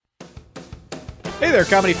Hey there,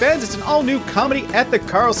 comedy fans. It's an all-new Comedy at the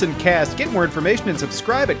Carlson Cast. Get more information and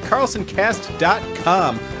subscribe at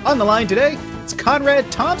carlsoncast.com. On the line today, it's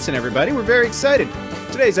Conrad Thompson, everybody. We're very excited.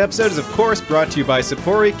 Today's episode is, of course, brought to you by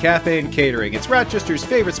Sapori Cafe and Catering. It's Rochester's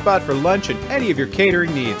favorite spot for lunch and any of your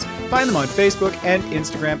catering needs. Find them on Facebook and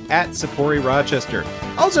Instagram at Sapori Rochester.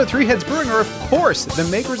 Also, Three Heads Brewing are, of course, the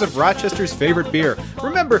makers of Rochester's favorite beer.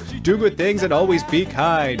 Remember, do good things and always be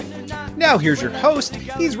kind. Now here's your host.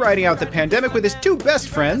 He's riding out the pandemic with his two best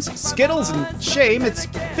friends, Skittles and Shame. It's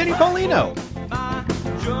Vinny Paulino.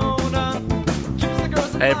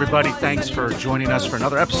 Hey everybody, thanks for joining us for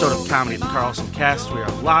another episode of Comedy at the Carlson Cast. We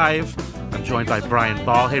are live. I'm joined by Brian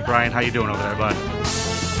Ball. Hey Brian, how you doing over there, bud?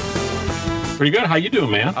 Pretty good. How you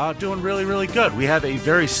doing, man? Doing really, really good. We have a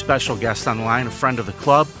very special guest on the line, a friend of the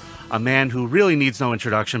club, a man who really needs no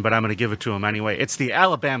introduction, but I'm going to give it to him anyway. It's the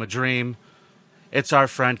Alabama Dream. It's our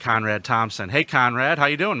friend Conrad Thompson. Hey Conrad, how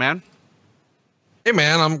you doing, man? Hey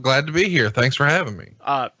man, I'm glad to be here. Thanks for having me.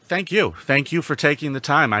 Thank you. Thank you for taking the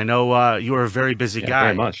time. I know you are a very busy guy.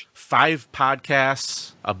 Very much. 5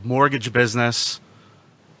 podcasts, a mortgage business.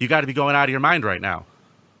 You got to be going out of your mind right now.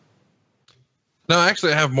 No,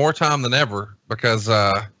 actually I have more time than ever because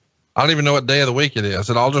I don't even know what day of the week it is.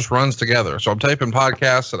 It all just runs together. So I'm taping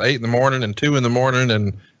podcasts at 8 in the morning and 2 in the morning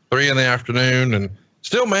and 3 in the afternoon and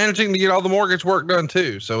still managing to get all the mortgage work done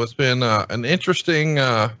too. So it's been an interesting,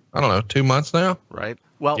 2 months now. Right.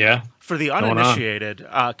 Well, yeah. For the uninitiated,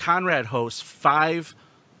 Conrad hosts 5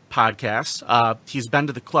 podcasts. He's been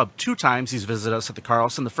to the club 2 times. He's visited us at the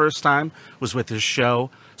Carlson. The first time was with his show,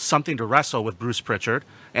 Something to Wrestle with Bruce Pritchard,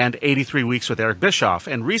 and 83 Weeks with Eric Bischoff.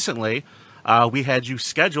 And recently, we had you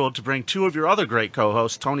scheduled to bring 2 of your other great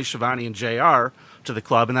co-hosts, Tony Schiavone and JR, to the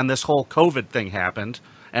club. And then this whole COVID thing happened.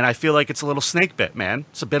 And I feel like it's a little snake bit, man.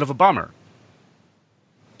 It's a bit of a bummer.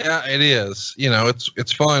 Yeah, it is. You know,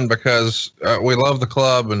 it's fun because we love the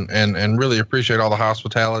club and really appreciate all the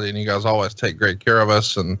hospitality, and you guys always take great care of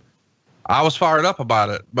us. And I was fired up about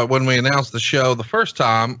it. But when we announced the show the first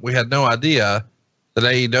time, we had no idea that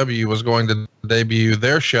AEW was going to debut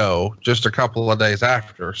their show just a couple of days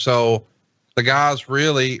after. So the guys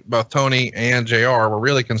really, both Tony and JR, were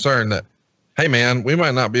really concerned that, hey man, we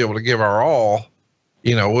might not be able to give our all,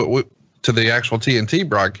 to the actual TNT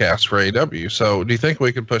broadcast for AEW. So do you think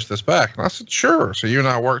we could push this back? And I said, sure. So you and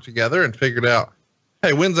I worked together and figured out,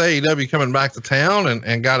 hey, when's AEW coming back to town,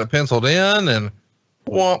 and got it penciled in, and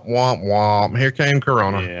womp, womp, womp. Here came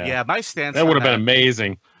Corona. Yeah, my stance that would have been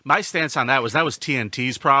amazing. My stance on that was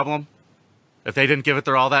TNT's problem. If they didn't give it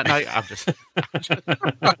their all that night, I'm just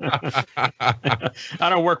I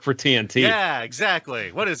don't work for TNT. Yeah,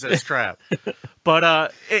 exactly. What is this crap?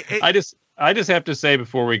 But I just have to say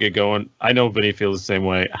before we get going, I know Vinny feels the same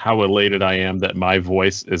way, how elated I am that my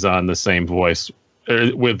voice is on the same voice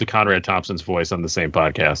with the Conrad Thompson's voice on the same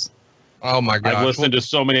podcast. Oh my God. I've listened to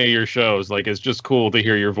so many of your shows. Like, it's just cool to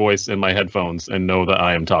hear your voice in my headphones and know that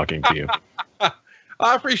I am talking to you.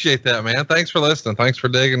 I appreciate that, man. Thanks for listening. Thanks for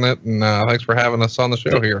digging it. And thanks for having us on the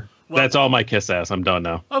show here. Well, that's all my kiss ass. I'm done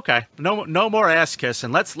now. Okay. No more ass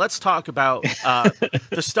kissing. Let's talk about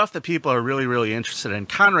the stuff that people are really, really interested in.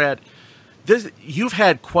 Conrad, you've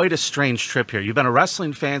had quite a strange trip here. You've been a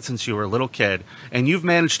wrestling fan since you were a little kid, and you've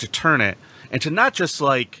managed to turn it into not just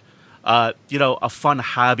like, a fun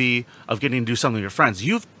hobby of getting to do something with your friends.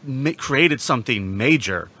 You've created something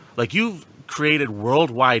major. Like, you've created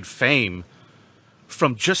worldwide fame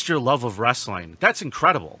from just your love of wrestling. That's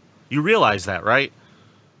incredible. You realize that, right?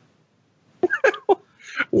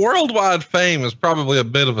 Worldwide fame is probably a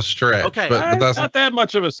bit of a stretch. Okay, but that's not that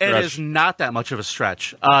much of a stretch. It is not that much of a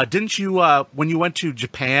stretch. Didn't you, when you went to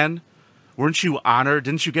Japan, weren't you honored?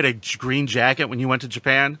 Didn't you get a green jacket when you went to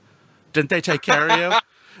Japan? Didn't they take care of you?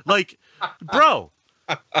 Like, bro,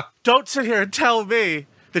 don't sit here and tell me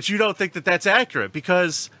that you don't think that that's accurate,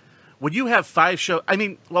 because when you have 5 shows,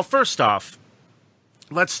 well, first off,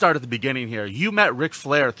 let's start at the beginning here. You met Ric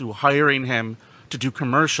Flair through hiring him to do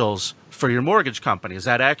commercials for your mortgage company. Is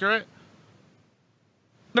that accurate?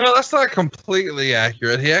 No, that's not completely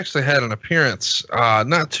accurate. He actually had an appearance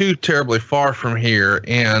not too terribly far from here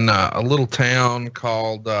in a little town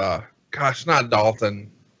called, not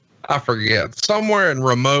Dalton. I forget. Somewhere in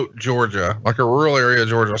remote Georgia, like a rural area of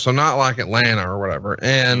Georgia. So not like Atlanta or whatever.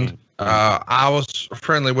 And I was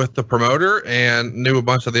friendly with the promoter and knew a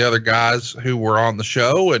bunch of the other guys who were on the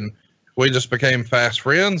show. And we just became fast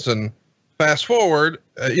friends. And fast forward,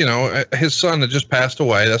 his son had just passed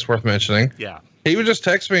away. That's worth mentioning. Yeah. He would just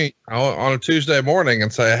text me on a Tuesday morning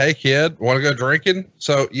and say, hey, kid, want to go drinking?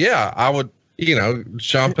 So, yeah, I would,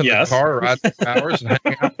 jump in the car, ride 2 hours, and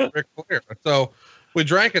hang out with Ric Flair. So we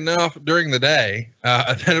drank enough during the day.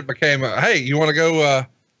 And then it became, hey, you want to go,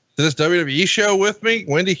 to this WWE show with me?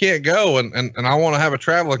 Wendy can't go. And I want to have a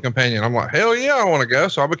traveling companion. I'm like, hell yeah, I want to go.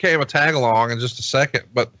 So I became a tag along in just a second,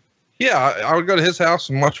 but yeah, I would go to his house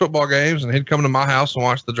and watch football games, and he'd come to my house and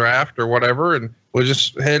watch the draft or whatever. And we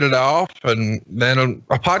just headed off. And then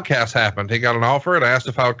a podcast happened. He got an offer and asked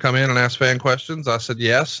if I would come in and ask fan questions. I said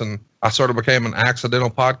yes. And I sort of became an accidental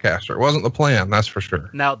podcaster. It wasn't the plan, that's for sure.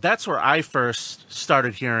 Now, that's where I first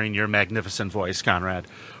started hearing your magnificent voice, Conrad,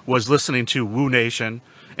 was listening to Woo Nation.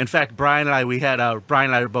 In fact, Brian and I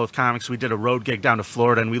are both comics. We did a road gig down to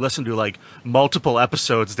Florida, and we listened to like multiple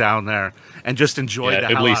episodes down there and just enjoyed the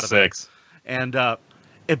hell at least out of 6. it. And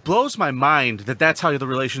it blows my mind that that's how the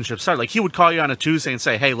relationship started. Like, he would call you on a Tuesday and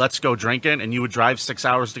say, hey, let's go drinking, and you would drive 6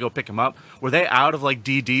 hours to go pick him up. Were they out of like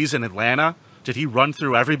DDs in Atlanta? Did he run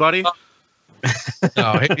through everybody? No,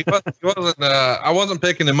 he wasn't. I wasn't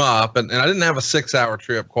picking him up, and I didn't have a 6-hour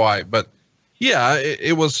trip quite, but yeah,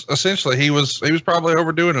 it was essentially he was probably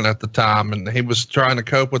overdoing it at the time, and he was trying to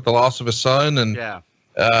cope with the loss of his son, and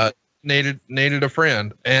needed a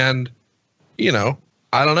friend, and you know,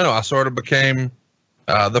 I don't know, I sort of became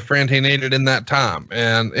the friend he needed in that time,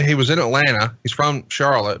 and he was in Atlanta. He's from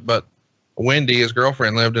Charlotte, but Wendy, his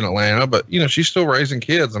girlfriend, lived in Atlanta, but you know, she's still raising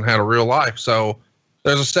kids and had a real life, so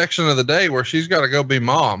there's a section of the day where she's got to go be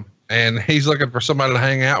mom, and he's looking for somebody to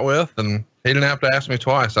hang out with, and he didn't have to ask me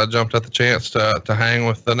twice. I jumped at the chance to hang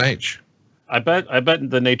with the Nate. I bet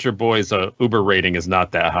the Nature Boys Uber rating is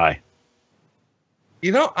not that high.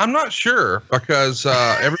 You know, I'm not sure because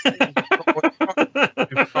everything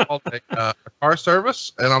called a car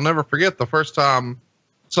service, and I'll never forget the first time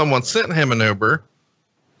someone sent him an Uber.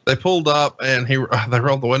 They pulled up and they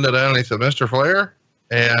rolled the window down and he said, "Mr. Flair?"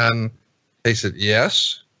 And he said,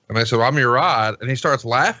 "Yes." And I said, "Well, I'm your ride." And he starts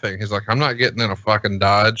laughing. He's like, "I'm not getting in a fucking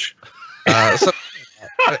Dodge." So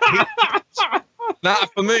he's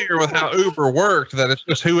not familiar with how Uber worked, that it's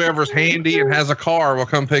just whoever's handy and has a car will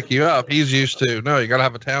come pick you up. He's used to, no, you got to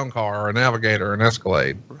have a town car or a Navigator or an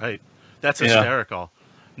Escalade. Right. That's hysterical.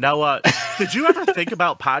 Now, did you ever think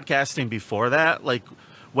about podcasting before that? Like,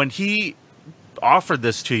 when he offered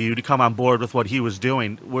this to you to come on board with what he was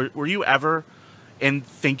doing, were you ever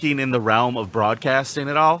thinking in the realm of broadcasting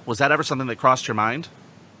at all? Was that ever something that crossed your mind?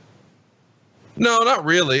 No, not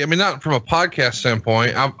really. I mean, not from a podcast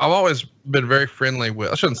standpoint. I've always been very friendly with,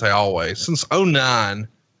 I shouldn't say always, since 2009,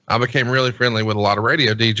 I became really friendly with a lot of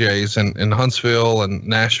radio DJs in Huntsville and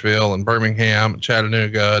Nashville and Birmingham, and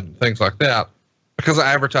Chattanooga, and things like that, because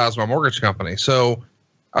I advertised my mortgage company. So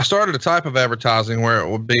I started a type of advertising where it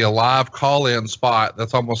would be a live call-in spot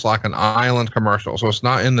that's almost like an island commercial. So it's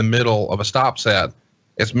not in the middle of a stop set.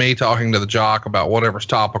 It's me talking to the jock about whatever's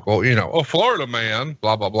topical, you know, oh, Florida man,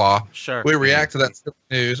 blah, blah, blah. Sure. We react to that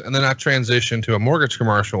news, and then I transitioned to a mortgage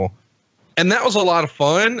commercial. And that was a lot of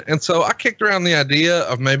fun. And so I kicked around the idea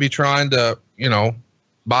of maybe trying to, you know,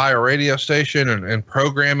 buy a radio station and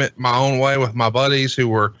program it my own way with my buddies who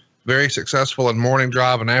were very successful in morning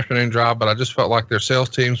drive and afternoon drive, but I just felt like their sales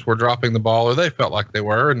teams were dropping the ball, or they felt like they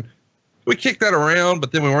were. And we kicked that around,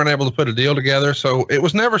 but then we weren't able to put a deal together. So it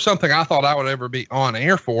was never something I thought I would ever be on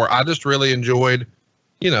air for. I just really enjoyed,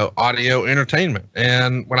 you know, audio entertainment.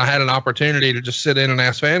 And when I had an opportunity to just sit in and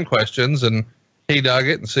ask fan questions, and he dug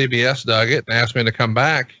it and CBS dug it and asked me to come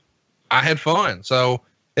back, I had fun. So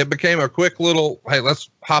it became a quick little, hey, let's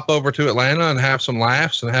hop over to Atlanta and have some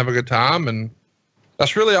laughs and have a good time. And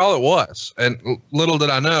that's really all it was. And little did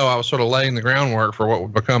I know, I was sort of laying the groundwork for what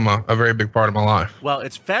would become a very big part of my life. Well,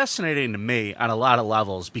 it's fascinating to me on a lot of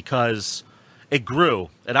levels because it grew.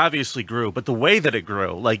 It obviously grew, but the way that it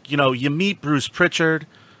grew, like, you know, you meet Bruce Pritchard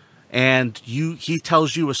and he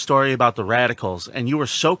tells you a story about the Radicals, and you were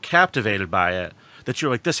so captivated by it that you're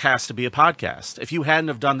like, this has to be a podcast. If you hadn't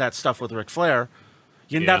have done that stuff with Ric Flair,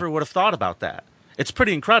 you never would have thought about that. It's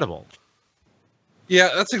pretty incredible.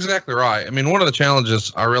 Yeah, that's exactly right. I mean, one of the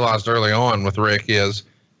challenges I realized early on with Rick is,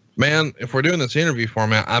 man, if we're doing this interview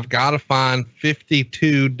format, I've got to find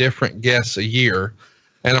 52 different guests a year,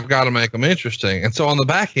 and I've got to make them interesting. And so on the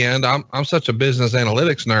back end, I'm such a business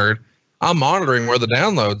analytics nerd. I'm monitoring where the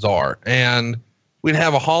downloads are, and we'd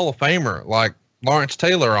have a Hall of Famer like Lawrence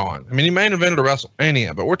Taylor on. I mean, he main evented a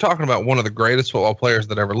WrestleMania, but we're talking about one of the greatest football players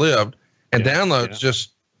that ever lived, and downloads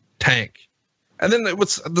just tank. And then it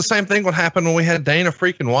was the same thing would happen when we had Dana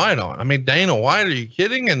freaking White on. I mean, Dana White, are you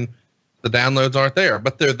kidding? And the downloads aren't there,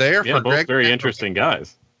 but they're there for both Greg. Very interesting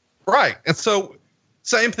guys. Right. And so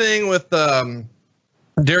same thing with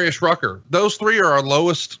Darius Rucker. Those three are our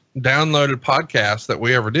lowest downloaded podcasts that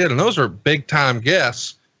we ever did. And those are big time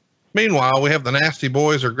guests. Meanwhile, we have the Nasty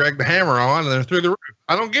Boys or Greg the Hammer on, and they're through the roof.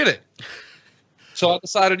 I don't get it. So I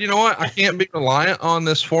decided, you know what? I can't be reliant on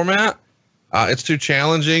this format. It's too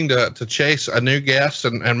challenging to chase a new guest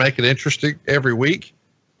and make it interesting every week.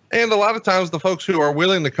 And a lot of times the folks who are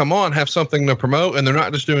willing to come on have something to promote, and they're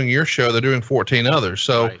not just doing your show, they're doing 14 others.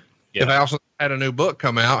 So Right. if Allison had a new book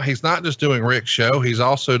come out, he's not just doing Rick's show. He's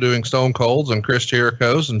also doing Stone Cold's and Chris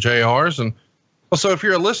Jericho's and JR's. And well, so if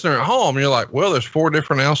you're a listener at home, you're like, well, there's 4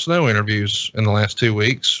 different Al Snow interviews in the last 2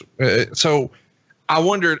 weeks. So I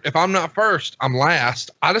wondered if I'm not first, I'm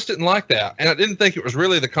last. I just didn't like that. And I didn't think it was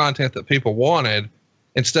really the content that people wanted.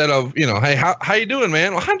 Instead of, hey, how you doing,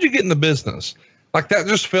 man? Well, how'd you get in the business? Like that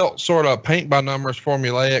just felt sort of paint by numbers,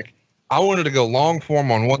 formulaic. I wanted to go long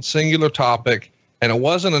form on one singular topic. And it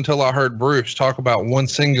wasn't until I heard Bruce talk about one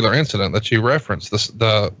singular incident that you referenced,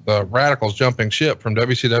 the Radicals jumping ship from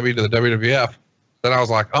WCW to the WWF, that I was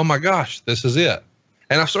like, oh my gosh, this is it.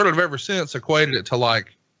 And I've sort of ever since equated it to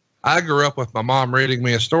like, I grew up with my mom reading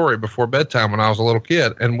me a story before bedtime when I was a little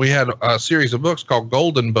kid. And we had a series of books called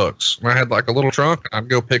Golden Books. And I had like a little trunk. I'd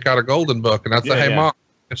go pick out a golden book and I'd say, hey, Mom,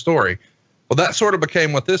 a story. Well, that sort of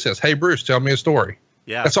became what this is. Hey, Bruce, tell me a story.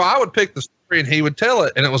 Yeah. And so I would pick the story and he would tell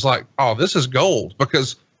it. And it was like, oh, this is gold.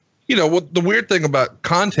 Because, what the weird thing about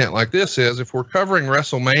content like this is if we're covering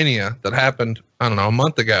WrestleMania that happened, I don't know, a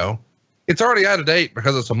month ago, it's already out of date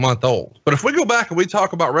because it's a month old. But if we go back and we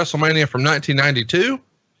talk about WrestleMania from 1992,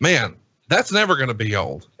 man, that's never going to be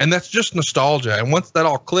old. And that's just nostalgia. And once that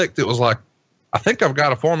all clicked, it was like, I think I've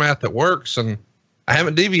got a format that works and I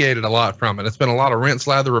haven't deviated a lot from it. It's been a lot of rinse,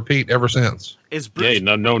 lather, repeat ever since. Is Bruce,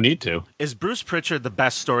 no need to. Is Bruce Pritchard the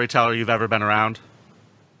best storyteller you've ever been around?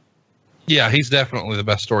 Yeah, he's definitely the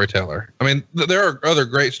best storyteller. I mean, there are other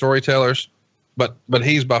great storytellers, but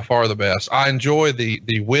he's by far the best. I enjoy the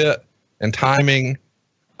wit and timing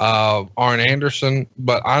of Arn Anderson,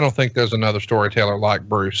 but I don't think there's another storyteller like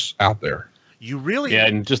Bruce out there. You really? Yeah,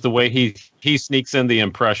 and just the way he sneaks in the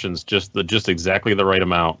impressions, just exactly the right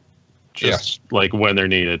amount. Just like when they're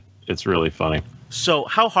needed. It's really funny. So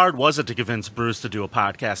how hard was it to convince Bruce to do a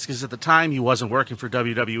podcast? Because at the time he wasn't working for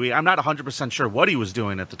WWE. I'm not 100% sure what he was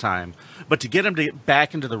doing at the time, but to get him to get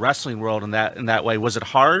back into the wrestling world in that way, was it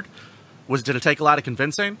hard? Did it take a lot of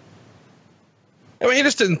convincing? I mean, he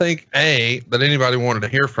just didn't think that anybody wanted to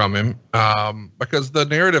hear from him, because the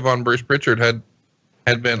narrative on Bruce Pritchard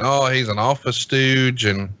had been, oh, he's an office stooge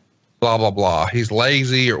and blah, blah, blah. He's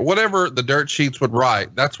lazy or whatever the dirt sheets would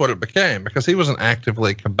write. That's what it became because he wasn't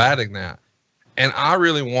actively combating that. And I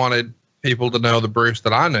really wanted people to know the Bruce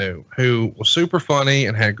that I knew, who was super funny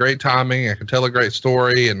and had great timing and could tell a great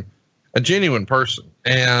story and a genuine person.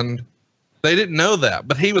 And they didn't know that,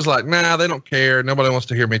 but he was like, nah, they don't care. Nobody wants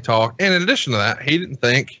to hear me talk. And in addition to that, he didn't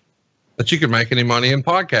think that you could make any money in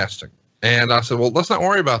podcasting. And I said, well, let's not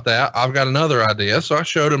worry about that. I've got another idea. So I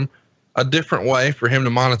showed him a different way for him to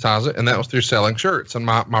monetize it. And that was through selling shirts. And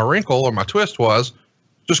my wrinkle or my twist was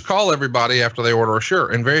just call everybody after they order a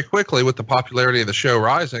shirt. And very quickly with the popularity of the show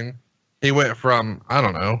rising, he went from, I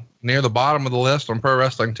don't know, near the bottom of the list on Pro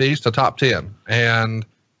Wrestling Tees to top 10. And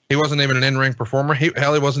he wasn't even an in-ring performer. He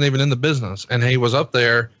wasn't even in the business. And he was up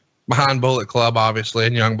there behind Bullet Club, obviously,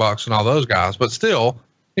 and Young Bucks and all those guys. But still,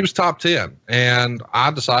 he was top 10. And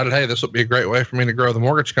I decided, hey, this would be a great way for me to grow the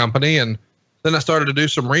mortgage company. And then I started to do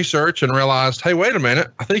some research and realized, hey, wait a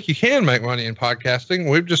minute. I think you can make money in podcasting.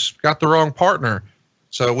 We've just got the wrong partner.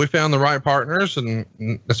 So we found the right partners, and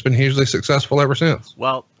it's been hugely successful ever since.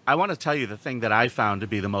 Well, I want to tell you the thing that I found to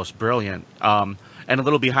be the most brilliant, and a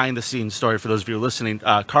little behind-the-scenes story for those of you listening,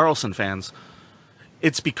 Carlson fans.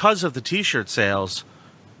 It's because of the T-shirt sales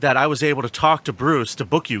that I was able to talk to Bruce to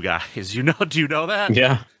book you guys. Do you know that?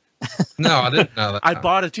 Yeah. No, I didn't know that. I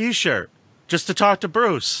bought a T-shirt just to talk to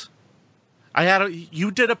Bruce.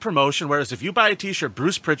 You did a promotion, whereas if you buy a T-shirt,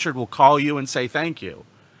 Bruce Pritchard will call you and say thank you.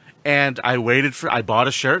 And I bought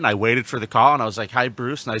a shirt and I waited for the call and I was like, hi,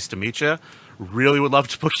 Bruce, nice to meet you. Really would love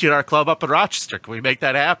to book you at our club up in Rochester. Can we make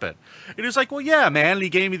that happen? And he was like, well, yeah, man. And he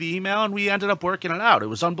gave me the email and we ended up working it out. It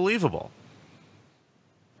was unbelievable.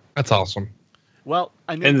 That's awesome. Well,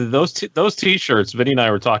 I mean, and those T-shirts, Vinny and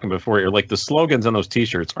I were talking before, like the slogans on those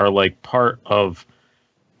T-shirts are like part of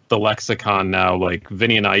the lexicon now. Like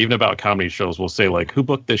Vinny and I, even about comedy shows, will say like, who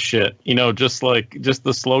booked this shit? Just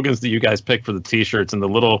the slogans that you guys pick for the T-shirts and the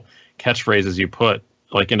little catchphrases you put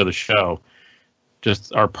like into the show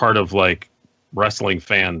just are part of like wrestling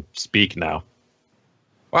fan speak now.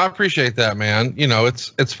 Well, I appreciate that, man.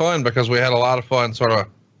 It's fun because we had a lot of fun sort of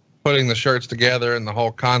putting the shirts together and the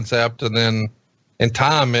whole concept. And then in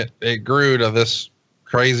time, it grew to this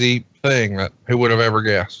crazy thing that who would have ever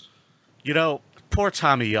guessed? Poor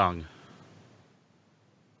Tommy Young.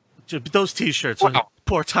 Those T-shirts. Wow.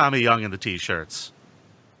 Poor Tommy Young in the T-shirts.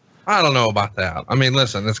 I don't know about that. I mean,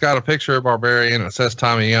 listen, it's got a picture of Barbarian. It says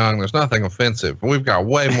Tommy Young. There's nothing offensive. We've got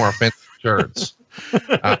way more offensive shirts.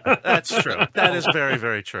 That's true. That is very,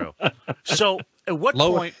 very true. So at what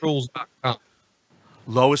point? LowestRules.com.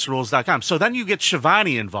 LowestRules.com. So then you get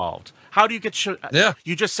Shivani involved. How do you get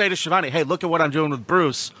You just say to Shivani, hey, look at what I'm doing with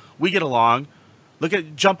Bruce. We get along.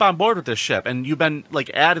 Jump on board with this ship. And you've been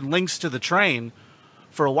like adding links to the train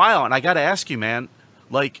for a while. And I got to ask you, man,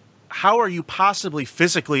 like, how are you possibly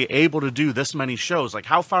physically able to do this many shows? Like,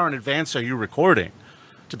 how far in advance are you recording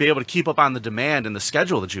to be able to keep up on the demand and the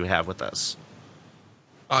schedule that you have with this?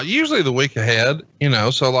 Usually the week ahead,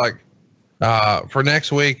 so like, for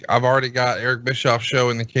next week, I've already got Eric Bischoff's show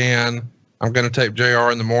in the can. I'm going to tape JR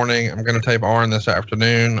in the morning. I'm going to tape Arn this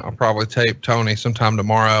afternoon. I'll probably tape Tony sometime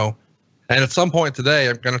tomorrow. And at some point today,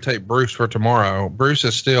 I'm going to tape Bruce for tomorrow. Bruce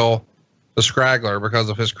is still the scraggler because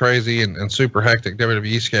of his crazy and super hectic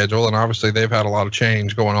WWE schedule. And obviously they've had a lot of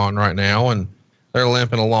change going on right now, and they're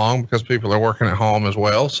limping along because people are working at home as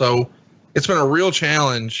well. So it's been a real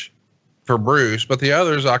challenge for Bruce, but the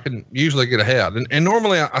others I can usually get ahead. And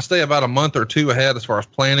normally I stay about a month or two ahead as far as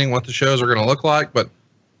planning what the shows are going to look like. But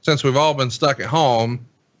since we've all been stuck at home,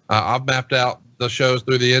 I've mapped out the shows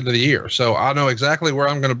through the end of the year. So I know exactly where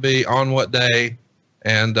I'm going to be on what day,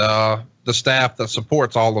 and the staff that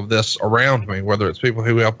supports all of this around me, whether it's people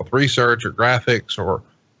who help with research or graphics or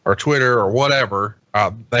Twitter or whatever,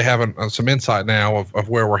 they have some insight now of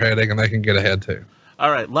where we're heading, and they can get ahead too.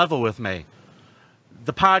 All right, level with me.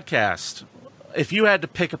 The podcast, if you had to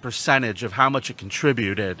pick a percentage of how much it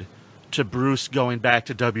contributed to Bruce going back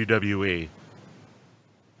to WWE,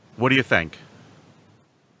 what do you think?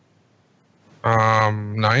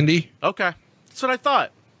 90. Okay. That's what I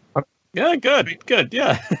thought. Yeah, good.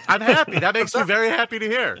 Yeah. I'm happy. That makes me very happy to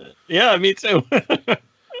hear. Yeah, me too. I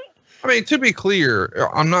mean, to be clear,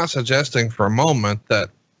 I'm not suggesting for a moment that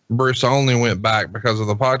Bruce only went back because of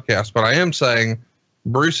the podcast, but I am saying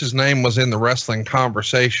Bruce's name was in the wrestling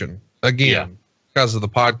conversation again because of the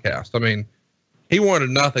podcast. I mean, he wanted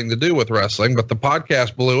nothing to do with wrestling, but the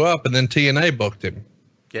podcast blew up, and then TNA booked him.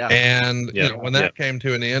 Yeah. And when that came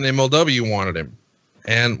to an end, MLW wanted him.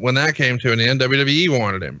 And when that came to an end, WWE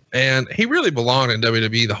wanted him. And he really belonged in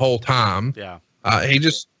WWE the whole time. Yeah. He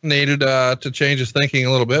just needed to change his thinking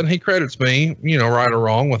a little bit. And he credits me, right or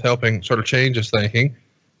wrong, with helping sort of change his thinking.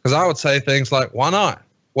 Because I would say things like, why not?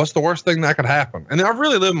 What's the worst thing that could happen? And I've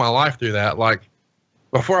really lived my life through that. Like,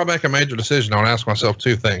 before I make a major decision, I want to ask myself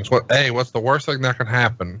two things. What's the worst thing that can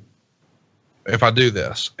happen if I do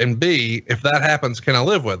this? And B, if that happens, can I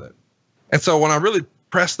live with it? And so when I really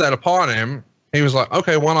pressed that upon him, he was like,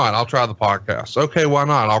 okay, why not? I'll try the podcast. Okay, why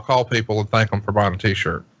not? I'll call people and thank them for buying a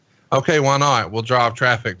t-shirt. Okay, why not? We'll drive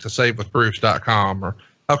traffic to SaveWithBruce.com. Or,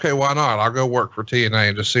 okay, why not? I'll go work for TNA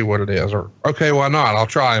and just see what it is. Or, okay, why not? I'll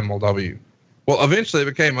try MLW. Well, eventually it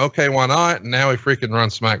became, okay, why not? And now he freaking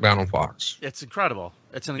runs SmackDown on Fox. It's incredible.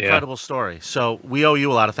 It's an incredible story. So we owe you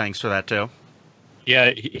a lot of thanks for that, too.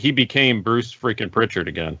 Yeah, he became Bruce freaking Pritchard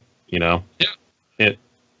again, Yeah.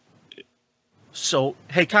 So,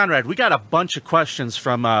 hey, Conrad, we got a bunch of questions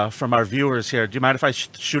from our viewers here. Do you mind if I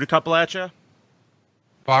shoot a couple at you?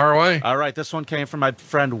 Fire away. All right, this one came from my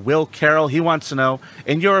friend Will Carroll. He wants to know,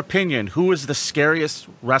 in your opinion, who is the scariest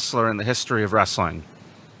wrestler in the history of wrestling?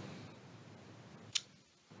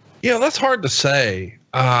 Yeah, that's hard to say.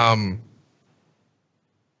 I mean,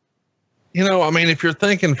 if you're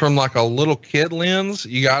thinking from like a little kid lens,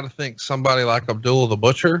 you got to think somebody like Abdullah the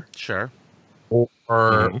Butcher. Sure.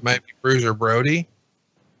 Or maybe Bruiser Brody.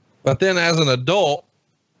 But then as an adult,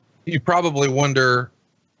 you probably wonder,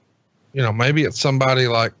 maybe it's somebody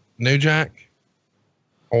like New Jack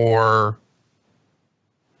or,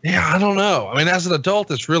 I don't know. I mean, as an adult,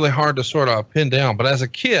 it's really hard to sort of pin down. But as a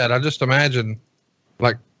kid, I just imagine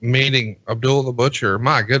like meeting Abdullah the Butcher.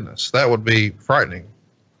 My goodness, that would be frightening.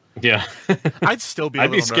 Yeah. I'd still be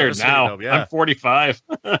I'd be scared now. I'm 45.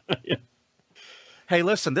 Yeah. Hey,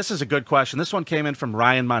 listen, this is a good question. This one came in from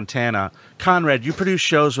Ryan Montana. Conrad, you produce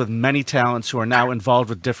shows with many talents who are now involved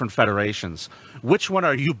with different federations. Which one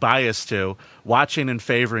are you biased to, watching and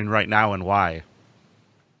favoring right now, and why?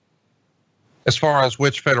 As far as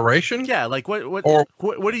which federation? Yeah, like what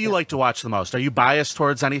do you like to watch the most? Are you biased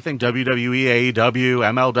towards anything? WWE, AEW,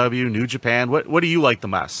 MLW, New Japan? What do you like the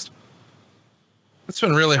most? It's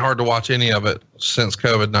been really hard to watch any of it since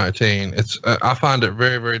COVID-19. I find it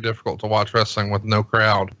very, very difficult to watch wrestling with no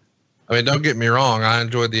crowd. I mean, don't get me wrong. I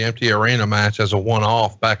enjoyed the empty arena match as a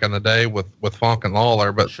one-off back in the day with Funk and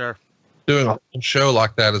Lawler, but sure, doing a whole show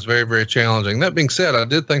like that is very, very challenging. That being said, I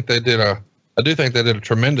do think they did a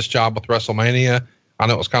tremendous job with WrestleMania. I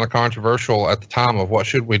know it was kind of controversial at the time of what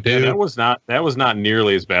should we do. Yeah, that was not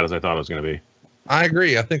nearly as bad as I thought it was going to be. I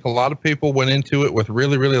agree. I think a lot of people went into it with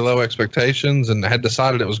really, really low expectations and had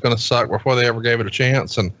decided it was going to suck before they ever gave it a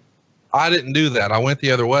chance. And I didn't do that. I went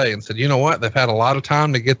the other way and said, you know what? They've had a lot of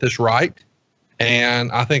time to get this right.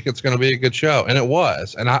 And I think it's going to be a good show. And it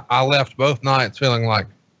was. And I left both nights feeling like,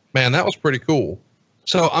 man, that was pretty cool.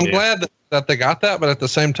 So I'm glad that they got that. But at the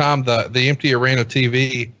same time, the empty arena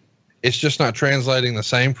TV, it's just not translating the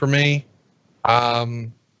same for me.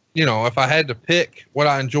 You know, if I had to pick what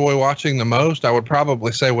I enjoy watching the most, I would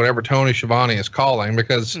probably say whatever Tony Schiavone is calling,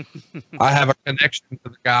 because I have a connection to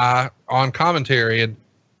the guy on commentary. And,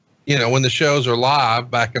 you know, when the shows are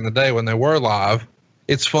live back in the day when they were live,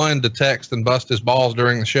 it's fun to text and bust his balls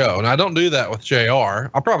during the show. And I don't do that with JR.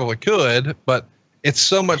 I probably could, but it's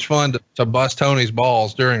so much fun to bust Tony's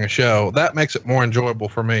balls during a show. That makes it more enjoyable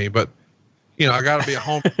for me. But, you know, I got to be a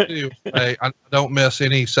home too. I don't miss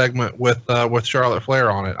any segment with Charlotte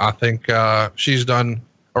Flair on it. I think she's done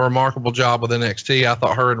a remarkable job with NXT. I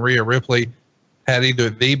thought her and Rhea Ripley had either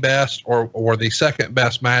the best or the second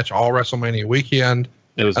best match all WrestleMania weekend.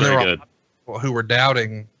 It was very good. Who were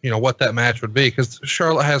doubting, you know, what that match would be, because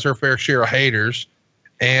Charlotte has her fair share of haters.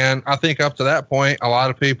 And I think up to that point, a lot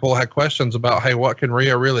of people had questions about, hey, what can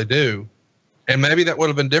Rhea really do? And maybe that would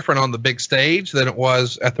have been different on the big stage than it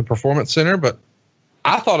was at the Performance Center. But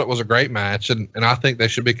I thought it was a great match. And I think they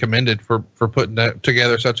should be commended for putting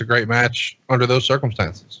together such a great match under those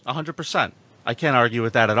circumstances. 100%. I can't argue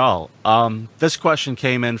with that at all. This question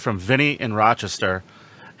came in from Vinny in Rochester.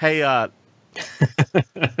 Hey,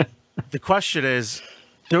 the question is,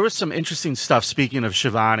 there was some interesting stuff, speaking of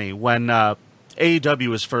Shivani, when AEW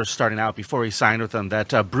was first starting out, before he signed with them,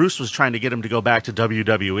 that Bruce was trying to get him to go back to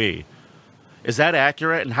WWE. Is that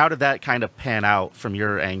accurate? And how did that kind of pan out from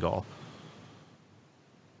your angle?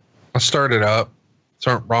 I started up. It's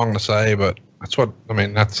wrong to say, but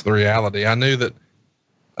that's the reality. I knew that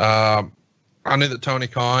Tony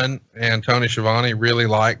Khan and Tony Schiavone really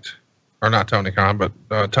liked, or not Tony Khan,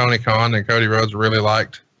 but Tony Khan and Cody Rhodes really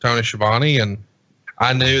liked Tony Schiavone. And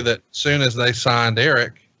I knew that as soon as they signed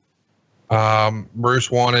Eric,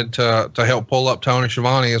 Bruce wanted to help pull up Tony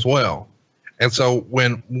Schiavone as well. And so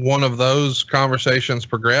when one of those conversations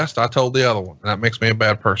progressed, I told the other one. That makes me a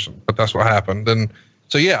bad person, but that's what happened. And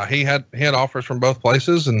so, yeah, he had offers from both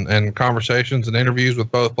places and conversations and interviews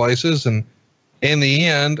with both places. And in the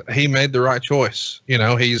end, he made the right choice. You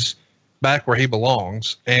know, he's back where he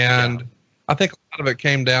belongs. And I think a lot of it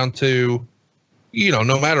came down to, you know,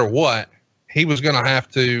 no matter what, he was going to have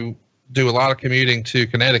to do a lot of commuting to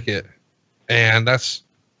Connecticut. And that's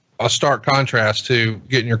a stark contrast to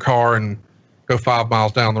get in your car and go 5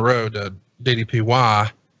 miles down the road to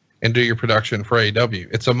DDPY and do your production for AEW.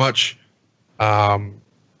 It's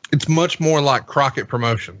much more like Crockett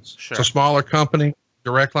Promotions. Sure. It's a smaller company,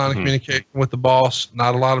 direct line of communication with the boss,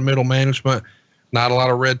 not a lot of middle management, not a lot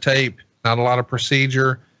of red tape, not a lot of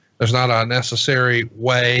procedure. There's not a necessary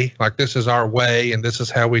way, like this is our way and this is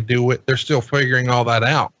how we do it. They're still figuring all that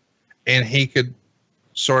out. And he could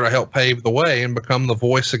sort of help pave the way and become the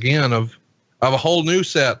voice again of a whole new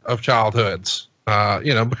set of childhoods,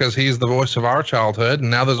 you know, because he's the voice of our childhood.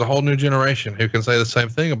 And now there's a whole new generation who can say the same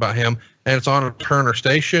thing about him. And it's on a Turner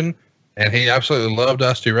station. And he absolutely loved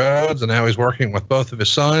Dusty Rhodes. And now he's working with both of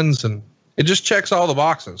his sons. And it just checks all the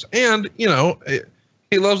boxes. And, you know,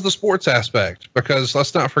 he loves the sports aspect, because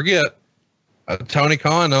let's not forget, Tony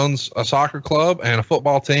Khan owns a soccer club and a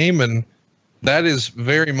football team. And that is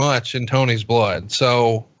very much in Tony's blood.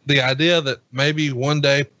 So the idea that maybe one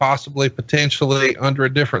day, possibly, potentially, under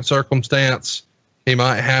a different circumstance, he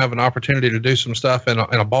might have an opportunity to do some stuff in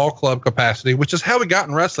a ball club capacity, which is how we got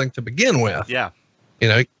in wrestling to begin with. Yeah. You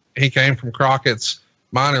know, he came from Crockett's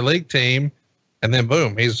minor league team, and then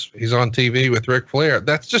boom, he's on TV with Ric Flair.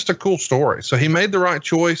 That's just a cool story. So he made the right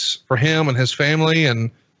choice for him and his family,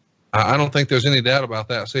 and I don't think there's any doubt about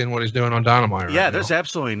that, seeing what he's doing on Dynamite right now. There's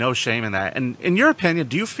absolutely no shame in that. And in your opinion,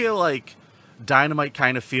 do you feel like Dynamite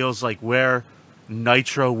kind of feels like where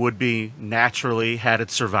Nitro would be naturally had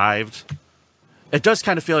it survived? It does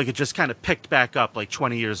kind of feel like it just kind of picked back up like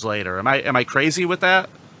 20 years later. Am I crazy with that?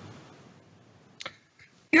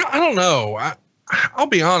 You know, I don't know. I'll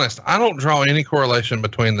be honest. I don't draw any correlation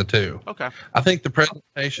between the two. Okay. I think the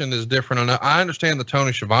presentation is different enough. I understand the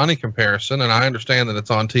Tony Schiavone comparison, and I understand that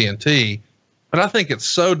it's on TNT, but I think it's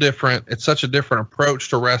so different. It's such a different approach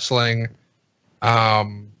to wrestling.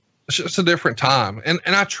 It's just a different time. And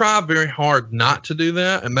I try very hard not to do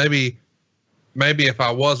that. And maybe if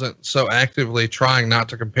I wasn't so actively trying not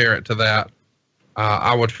to compare it to that,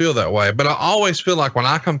 I would feel that way. But I always feel like when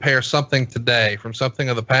I compare something today from something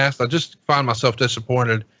of the past, I just find myself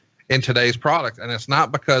disappointed in today's product. And it's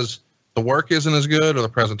not because the work isn't as good or the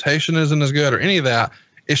presentation isn't as good or any of that.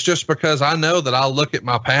 It's just because I know that I'll look at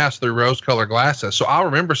my past through rose-colored glasses. So I'll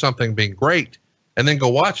remember something being great and then go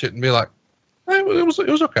watch it and be like, it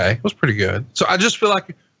was okay. It was pretty good. So I just feel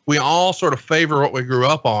like we all sort of favor what we grew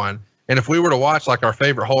up on. And if we were to watch like our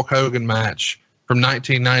favorite Hulk Hogan match from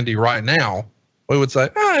 1990 right now, we would say,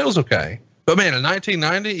 it was okay. But man, in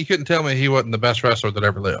 1990, you couldn't tell me he wasn't the best wrestler that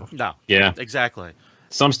ever lived. No. Yeah. Exactly.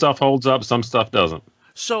 Some stuff holds up, some stuff doesn't.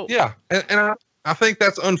 So yeah. And I think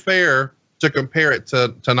that's unfair to compare it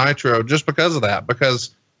to Nitro just because of that.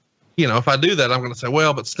 Because, if I do that, I'm going to say,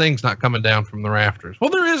 well, but Sting's not coming down from the rafters. Well,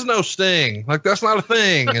 there is no Sting. Like, that's not a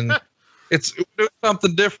thing. And it's doing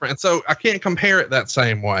something different. So I can't compare it that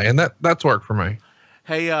same way. And that's worked for me.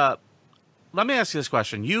 Hey, let me ask you this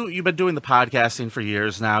question. You've been doing the podcasting for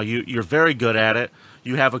years now. You're very good at it.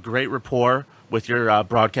 You have a great rapport with your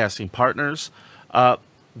broadcasting partners.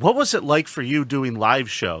 What was it like for you doing live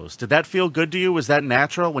shows? Did that feel good to you? Was that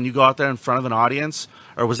natural when you go out there in front of an audience,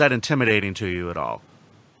 or was that intimidating to you at all?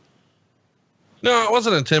 No, it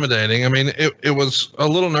wasn't intimidating. I mean, it was a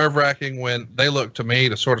little nerve-wracking when they looked to me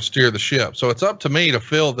to sort of steer the ship. So it's up to me to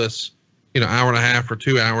fill this, hour and a half or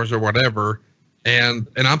 2 hours or whatever. And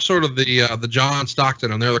I'm sort of the John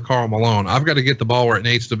Stockton and they're the Karl Malone. I've got to get the ball where it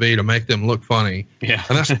needs to be to make them look funny. Yeah.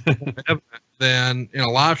 And that's evident than in a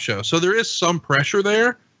live show. So there is some pressure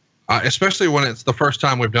there, especially when it's the first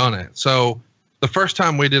time we've done it. So the first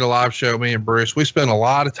time we did a live show, me and Bruce, we spent a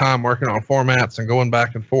lot of time working on formats and going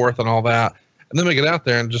back and forth and all that. And then we get out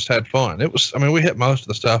there and just had fun. We hit most of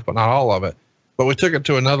the stuff, but not all of it. But we took it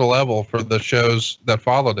to another level for the shows that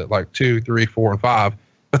followed it, like 2, 3, 4, and 5.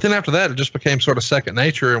 But then after that, it just became sort of second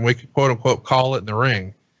nature, and we could quote unquote call it in the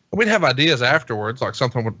ring. And we'd have ideas afterwards, like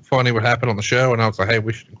something funny would happen on the show, and I was like, hey,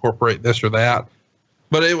 we should incorporate this or that.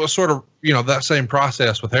 But it was sort of, that same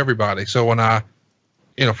process with everybody. So when I,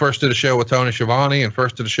 first did a show with Tony Schiavone and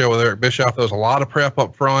first did a show with Eric Bischoff, there was a lot of prep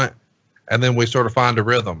up front, and then we sort of find a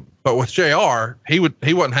rhythm. But with JR, he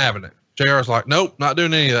wasn't having it. JR's like, nope, not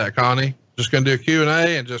doing any of that, Connie. Just going to do a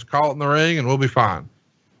Q&A and just call it in the ring, and we'll be fine.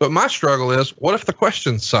 But my struggle is, what if the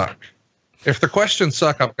questions suck? If the questions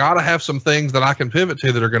suck, I've got to have some things that I can pivot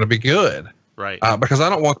to that are going to be good. Right. Because I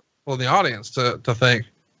don't want people in the audience to think,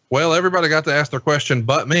 well, everybody got to ask their question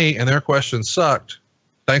but me, and their question sucked.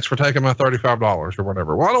 Thanks for taking my $35 or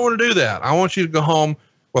whatever. Well, I don't want to do that. I want you to go home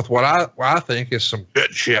with what I think is some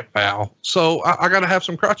good shit, pal. So I got to have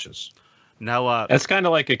some crutches. Now, that's kind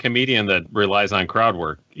of like a comedian that relies on crowd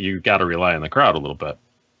work. You got to rely on the crowd a little bit.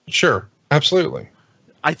 Sure. Absolutely.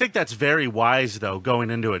 I think that's very wise, though,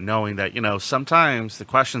 going into it, knowing that, sometimes the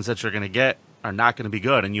questions that you're going to get are not going to be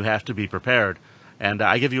good, and you have to be prepared. And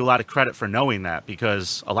I give you a lot of credit for knowing that,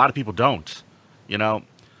 because a lot of people don't.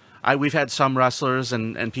 We've had some wrestlers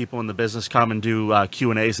and people in the business come and do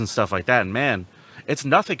Q&As and stuff like that, and man, it's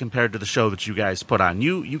nothing compared to the show that you guys put on.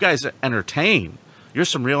 You guys entertain. You're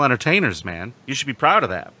some real entertainers, man. You should be proud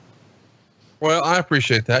of that. Well, I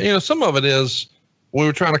appreciate that. Some of it is we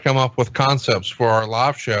were trying to come up with concepts for our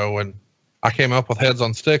live show, and I came up with heads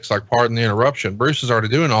on sticks, like pardon the interruption. Bruce is already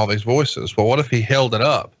doing all these voices. Well, what if he held it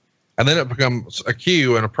up? And then it becomes a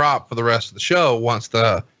cue and a prop for the rest of the show once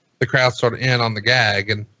the crowd's sort of in on the gag.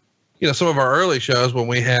 And, some of our early shows when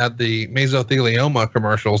we had the mesothelioma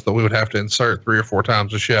commercials that we would have to insert 3 or 4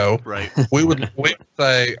 times a show, right? We'd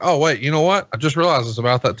say, oh, wait, you know what? I just realized it's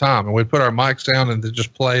about that time. And we'd put our mics down and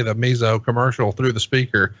just play the meso commercial through the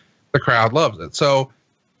speaker. The crowd loves it. So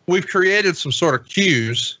we've created some sort of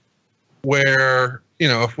cues where,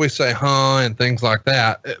 if we say, and things like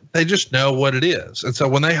that, they just know what it is. And so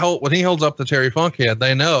when he holds up the Terry Funk head,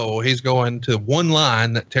 they know he's going to one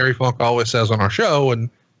line that Terry Funk always says on our show. And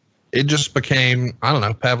it just became, I don't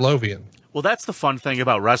know, Pavlovian. Well, that's the fun thing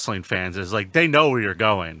about wrestling fans is like, they know where you're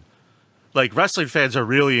going. Like wrestling fans are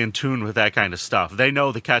really in tune with that kind of stuff. They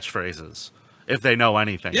know the catchphrases if they know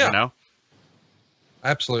anything,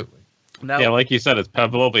 Absolutely. Now, yeah, like you said, it's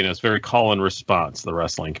Pavlovian. It's very call and response, the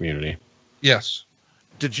wrestling community. Yes.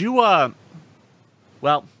 Did you, let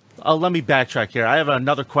me backtrack here. I have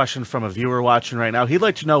another question from a viewer watching right now. He'd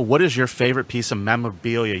like to know, what is your favorite piece of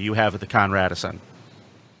memorabilia you have at the Con Radisson?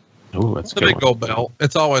 Oh, that's the big gold belt.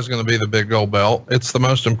 It's always going to be the big gold belt. It's the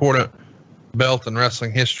most important belt in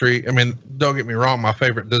wrestling history. I mean, don't get me wrong. My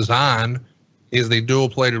favorite design is the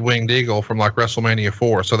dual-plated winged eagle from like WrestleMania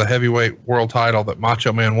 4. So the heavyweight world title that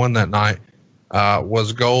Macho Man won that night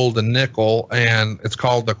was gold and nickel, and it's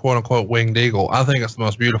called the quote-unquote winged eagle. I think it's the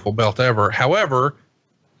most beautiful belt ever. However,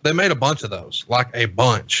 they made a bunch of those, like a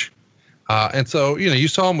bunch. And so, you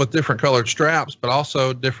saw them with different colored straps, but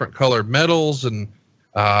also different colored metals and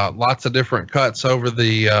lots of different cuts over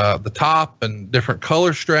the top and different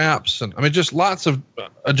color straps. And I mean, just lots of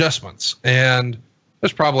adjustments. And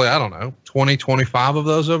there's probably, I don't know, 20, 25 of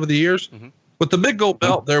those over the years. Mm-hmm. With the big gold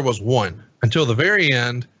belt, there was one until the very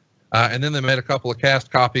end. And then they made a couple of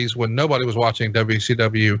cast copies when nobody was watching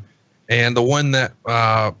WCW. And the one that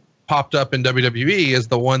popped up in WWE is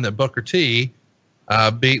the one that Booker T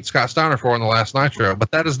beat Scott Steiner for in the last Nitro.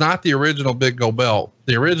 But that is not the original big gold belt.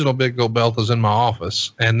 The original big gold belt is in my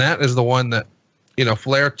office. And that is the one that,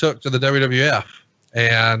 Flair took to the WWF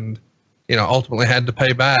and, ultimately had to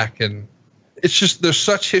pay back. And it's just, there's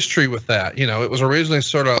such history with that. It was originally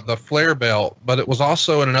sort of the Flair belt, but it was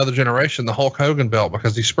also in another generation, the Hulk Hogan belt,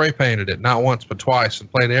 because he spray painted it not once, but twice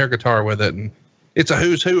and played air guitar with it. And it's a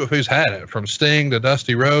who's who of who's had it, from Sting to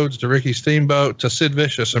Dusty Rhodes to Ricky Steamboat to Sid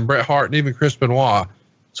Vicious and Bret Hart and even Chris Benoit.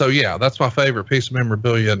 So yeah, that's my favorite piece of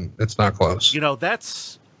memorabilia, and it's not close.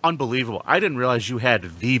 That's unbelievable. I didn't realize you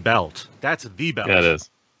had the belt. That's the belt. Yeah, it is.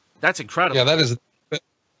 That's incredible. Yeah,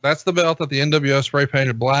 that's the belt that the NWO spray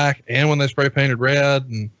painted black and when they spray painted red.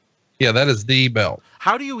 And yeah, that is the belt.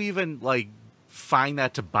 How do you even find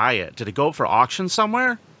that to buy it? Did it go up for auction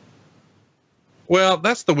somewhere? Well,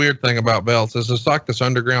 that's the weird thing about belts is it's like this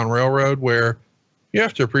underground railroad where you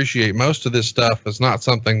have to appreciate most of this stuff is not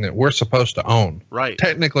something that we're supposed to own. Right.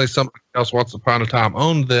 Technically, somebody else once upon a time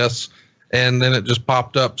owned this, and then it just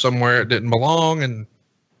popped up somewhere it didn't belong, and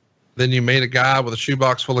then you made a guy with a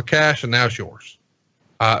shoebox full of cash, and now it's yours.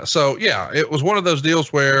 So yeah, it was one of those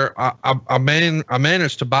deals where I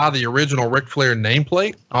managed to buy the original Ric Flair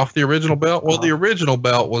nameplate off the original belt. Well, the original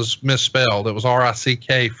belt was misspelled. It was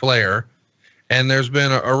RICK Flair. And there's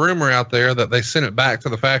been a rumor out there that they sent it back to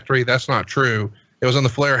the factory. That's not true. It was in the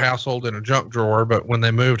Flair household in a junk drawer, but when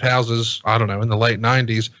they moved houses, I don't know, in the late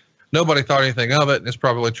 90s, nobody thought anything of it, and it's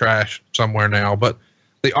probably trash somewhere now. But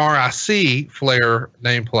the RIC Flair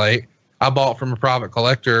nameplate I bought from a private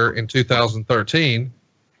collector in 2013,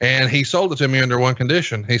 and he sold it to me under one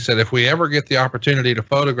condition. He said, if we ever get the opportunity to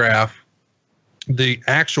photograph the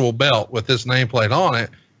actual belt with this nameplate on it,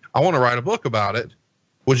 I want to write a book about it.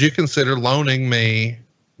 Would you consider loaning me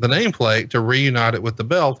the nameplate to reunite it with the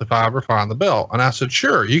belt if I ever find the belt? And I said,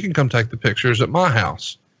 sure, you can come take the pictures at my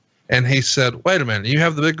house. And he said, wait a minute, you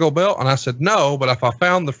have the big gold belt? And I said, no, but if I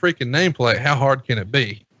found the freaking nameplate, how hard can it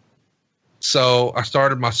be? So I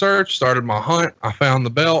started my search, started my hunt. I found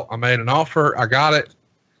the belt. I made an offer. I got it.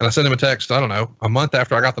 And I sent him a text, I don't know, a month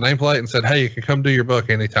after I got the nameplate and said, hey, you can come do your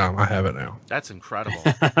book anytime. I have it now. That's incredible.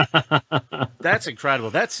 That's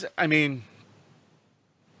incredible.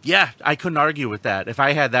 Yeah, I couldn't argue with that. If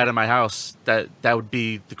I had that in my house, that would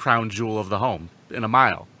be the crown jewel of the home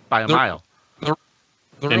by a mile.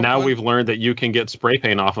 And now we've learned that you can get spray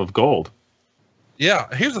paint off of gold. Yeah,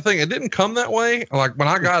 here's the thing. It didn't come that way. Like when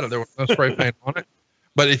I got it, there was no spray paint on it.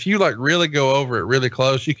 But if you really go over it really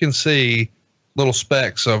close, you can see little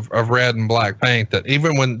specks of red and black paint that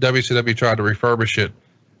even when WCW tried to refurbish it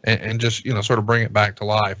and just, sort of bring it back to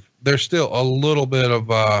life, there's still a little bit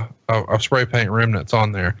of spray paint remnants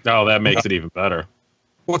on there. Oh, that makes it even better.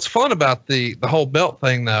 What's fun about the whole belt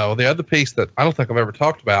thing, though, the other piece that I don't think I've ever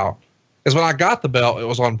talked about is when I got the belt, it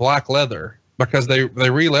was on black leather because they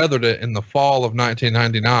re-leathered it in the fall of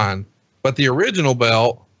 1999. But the original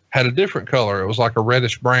belt had a different color. It was like a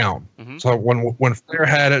reddish brown. Mm-hmm. So when Flair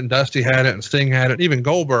had it and Dusty had it and Sting had it, even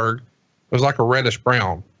Goldberg, it was like a reddish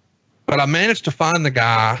brown. But I managed to find the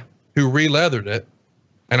guy who re-leathered it.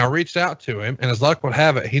 And I reached out to him, and as luck would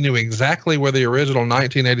have it, he knew exactly where the original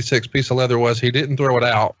 1986 piece of leather was. He didn't throw it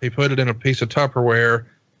out. He put it in a piece of Tupperware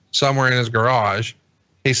somewhere in his garage.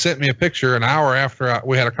 He sent me a picture an hour after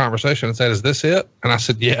we had a conversation and said, is this it? And I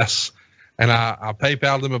said, yes. And I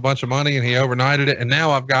PayPal'd him a bunch of money, and he overnighted it. And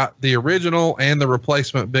now I've got the original and the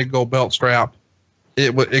replacement big gold belt strap.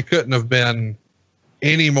 It couldn't have been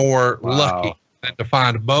any more lucky than to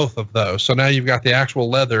find both of those. So now you've got the actual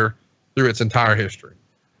leather through its entire history.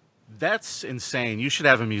 That's insane. You should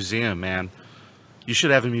have a museum, man. You should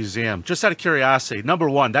have a museum. Just out of curiosity, number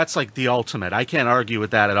one, that's like the ultimate. I can't argue with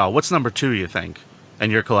that at all. What's number two, you think, in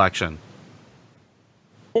your collection?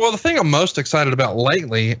 Well, the thing I'm most excited about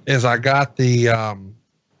lately is I got the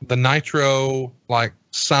Nitro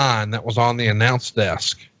sign that was on the announce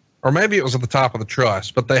desk, or maybe it was at the top of the truss,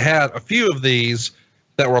 but they had a few of these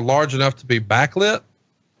that were large enough to be backlit.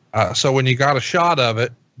 So when you got a shot of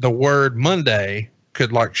it, the word Monday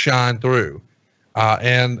could shine through.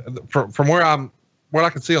 And from what I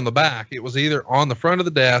could see on the back, it was either on the front of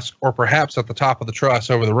the desk or perhaps at the top of the truss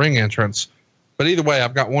over the ring entrance. But either way,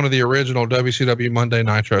 I've got one of the original WCW Monday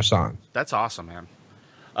Nitro signs. That's awesome, man.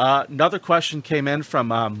 Another question came in from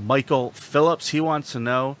Michael Phillips. He wants to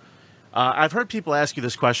know, I've heard people ask you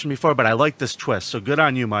this question before, but I like this twist, so good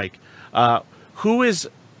on you, Mike. Who is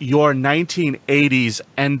your 1980s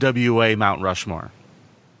NWA Mount Rushmore?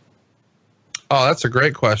 Oh, that's a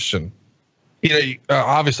great question.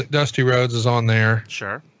 Obviously Dusty Rhodes is on there.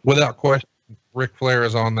 Sure. Without question, Ric Flair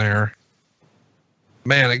is on there.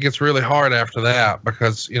 Man, it gets really hard after that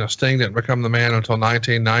because, Sting didn't become the man until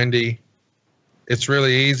 1990. It's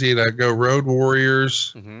really easy to go Road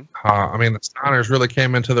Warriors. Mm-hmm. The Steiners really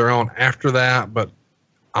came into their own after that, but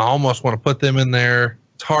I almost want to put them in there.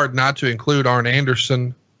 It's hard not to include Arn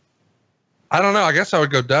Anderson. I don't know. I guess I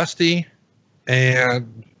would go Dusty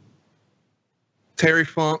and Terry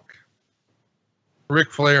Funk,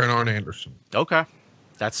 Ric Flair, and Arn Anderson. Okay.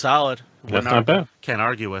 That's solid. That's not bad. Can't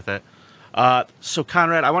argue with it. So,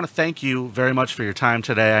 Conrad, I want to thank you very much for your time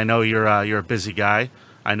today. I know you're a busy guy.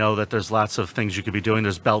 I know that there's lots of things you could be doing.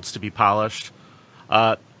 There's belts to be polished.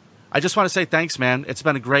 I just want to say thanks, man. It's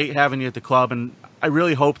been great having you at the club, and I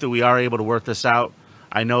really hope that we are able to work this out.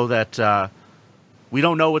 I know that we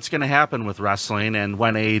don't know what's going to happen with wrestling and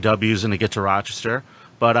when AEW is going to get to Rochester,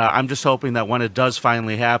 but I'm just hoping that when it does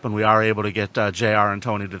finally happen, we are able to get JR and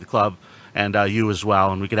Tony to the club, and you as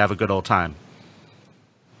well, and we could have a good old time.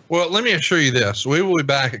 Well, let me assure you this. We will be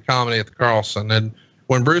back at Comedy at the Carlson, and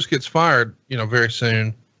when Bruce gets fired, very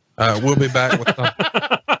soon, we'll be back with something.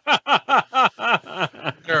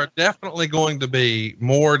 There are definitely going to be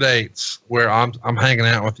more dates where I'm hanging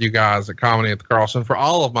out with you guys at Comedy at the Carlson for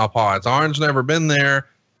all of my pods. Arn's never been there.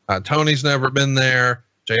 Tony's never been there.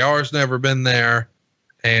 JR's never been there.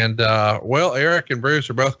 And, Eric and Bruce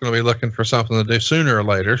are both going to be looking for something to do sooner or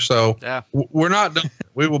later. So yeah. We're not done.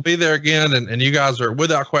 We will be there again. And you guys are,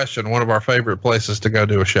 without question, one of our favorite places to go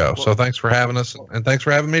do a show. So thanks for having us. And thanks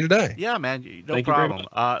for having me today. Yeah, man. No Thank you problem.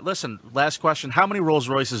 Listen, last question. How many Rolls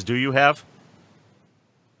Royces do you have?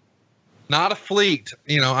 Not a fleet.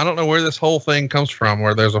 I don't know where this whole thing comes from,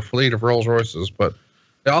 where there's a fleet of Rolls Royces, but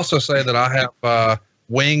they also say that I have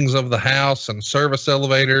wings of the house and service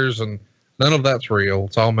elevators, and none of that's real.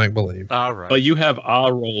 It's all make believe. All right. But you have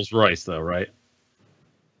a Rolls Royce, though, right?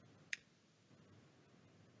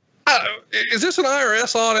 Is this an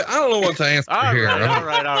IRS audit? I don't know what to answer here.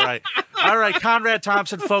 All right. Conrad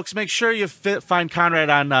Thompson, folks, make sure you find Conrad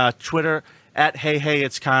on Twitter at Hey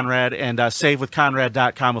It's Conrad, and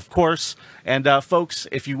savewithconrad.com, of course. And folks,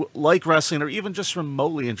 if you like wrestling or even just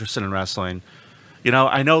remotely interested in wrestling,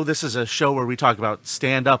 I know this is a show where we talk about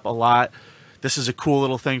stand-up a lot. This is a cool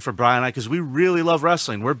little thing for Brian and I because we really love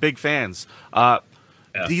wrestling. We're big fans.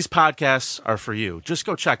 These podcasts are for you. Just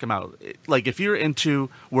go check them out. Like if we're into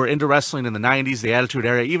wrestling in the 90s, the Attitude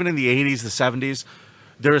Era, even in the 80s, the 70s,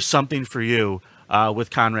 there is something for you with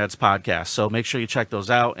Conrad's podcast. So make sure you check those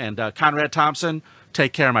out. And Conrad Thompson,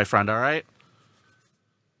 take care, my friend. All right?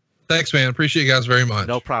 Thanks, man. Appreciate you guys very much.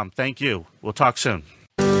 No problem. Thank you. We'll talk soon.